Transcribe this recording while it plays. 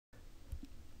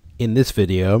In this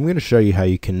video, I'm going to show you how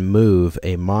you can move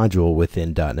a module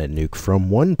within DotNetNuke from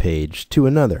one page to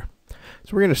another.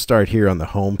 So we're going to start here on the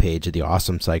home page of the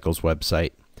Awesome Cycles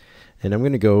website. And I'm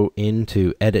going to go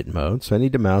into edit mode. So I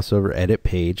need to mouse over edit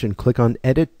page and click on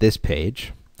edit this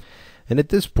page. And at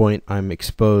this point, I'm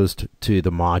exposed to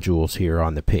the modules here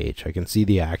on the page. I can see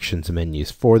the actions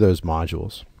menus for those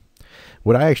modules.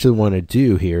 What I actually want to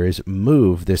do here is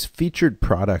move this featured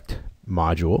product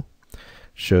module.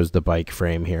 Shows the bike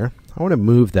frame here. I want to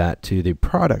move that to the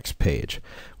products page,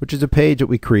 which is a page that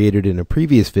we created in a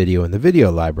previous video in the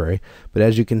video library, but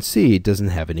as you can see, it doesn't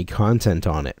have any content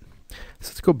on it. So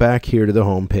let's go back here to the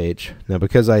home page. Now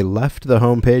because I left the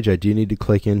home page, I do need to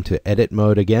click into edit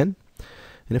mode again.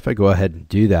 And if I go ahead and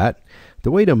do that,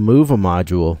 the way to move a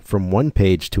module from one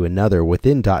page to another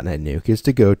within DotNetNuke is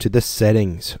to go to the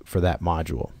settings for that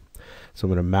module. So I'm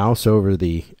going to mouse over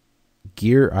the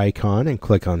gear icon and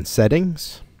click on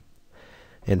settings,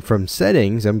 and from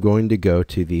settings I'm going to go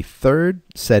to the third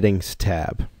settings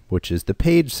tab, which is the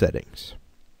page settings.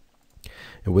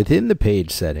 And within the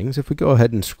page settings, if we go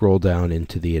ahead and scroll down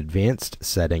into the advanced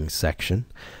settings section,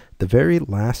 the very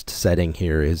last setting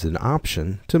here is an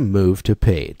option to move to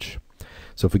page.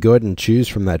 So if we go ahead and choose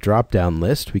from that drop down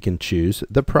list, we can choose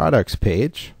the products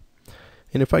page,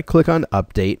 and if I click on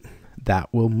update,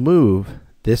 that will move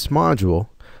this module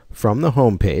from the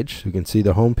home page. You can see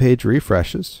the home page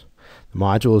refreshes. The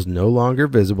module is no longer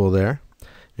visible there.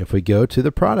 If we go to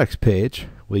the products page,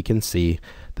 we can see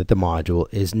that the module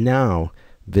is now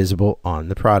visible on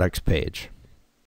the products page.